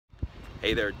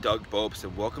Hey there, Doug Bopes,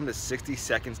 and welcome to 60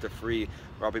 Seconds to Free,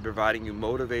 where I'll be providing you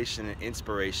motivation and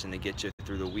inspiration to get you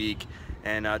through the week.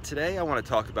 And today I want to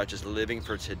talk about just living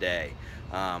for today.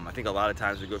 I think a lot of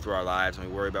times we go through our lives and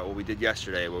we worry about what we did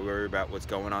yesterday, we worry about what's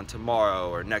going on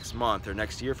tomorrow or next month or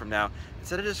next year from now,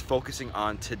 instead of just focusing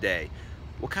on today.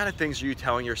 What kind of things are you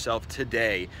telling yourself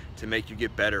today to make you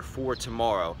get better for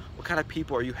tomorrow? What kind of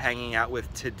people are you hanging out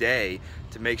with today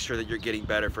to make sure that you're getting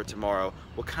better for tomorrow?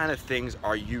 What kind of things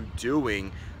are you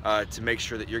doing to make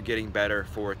sure that you're getting better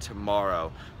for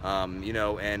tomorrow?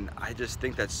 And I just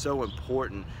think that's so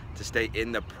important to stay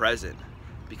in the present,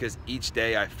 because each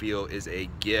day I feel is a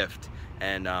gift,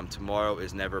 and tomorrow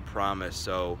is never promised.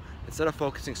 So instead of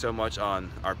focusing so much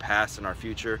on our past and our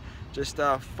future, just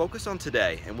focus on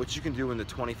today and what you can do in the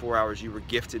 24 hours you were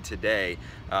gifted today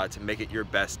to make it your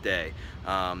best day.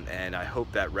 And I hope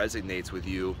that resonates with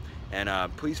you.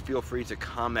 And please feel free to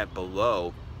comment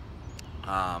below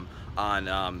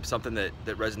on something that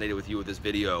resonated with you with this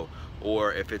video,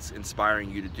 or if it's inspiring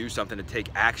you to do something to take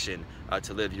action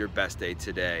to live your best day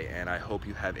today. And I hope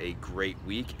you have a great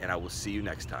week, and I will see you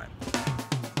next time.